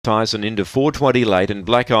Tyson into 4:20 late and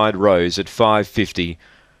Black Eyed Rose at 5:50.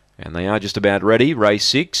 And they are just about ready. Race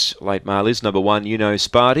 6. Late mail is number 1, You Know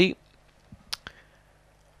Sparty.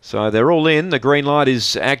 So they're all in. The green light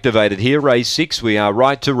is activated here. Race 6. We are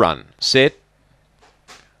right to run. Set.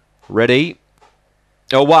 Ready.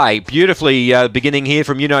 Away. Beautifully beginning here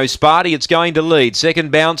from You Know Sparty. It's going to lead.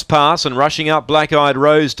 Second Bounce Pass and rushing up Black Eyed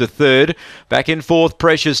Rose to third. Back in fourth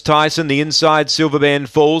Precious Tyson. The inside Silver Band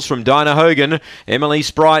Falls from Dinah Hogan. Emily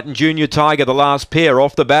Sprite and Junior Tiger the last pair.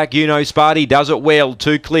 Off the back You Know Sparty does it well.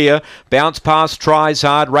 Too clear. Bounce Pass tries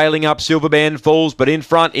hard. Railing up Silver Band Falls, but in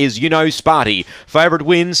front is You Know Sparty. Favourite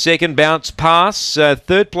wins. Second Bounce Pass.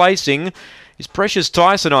 Third placing is Precious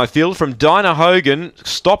Tyson, I feel, from Dinah Hogan,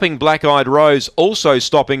 stopping Black Eyed Rose, also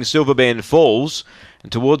stopping Silver Band Falls.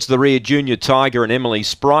 And towards the rear, Junior Tiger and Emily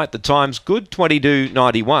Sprite. The time's good,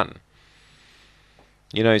 22.91.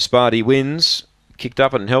 You Know Sparty wins, kicked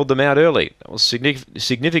up and held them out early. That was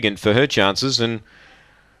significant for her chances, and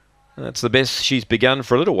that's the best she's begun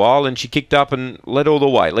for a little while, and she kicked up and led all the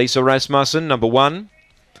way. Lisa Rasmussen, number 1.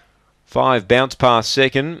 5, Bounce Pass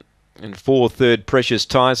second. And 4 third, Precious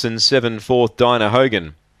Tyson. 7 fourth, Dinah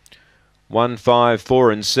Hogan. 1, 5,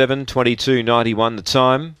 4 and 7. 22.91 the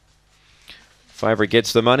time. Favourite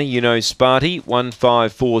gets the money. You Know Sparty. 1,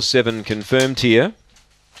 5, 4, 7 confirmed here.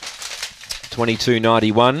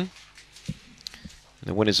 22.91.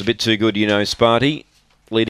 The winner's a bit too good. You Know Sparty.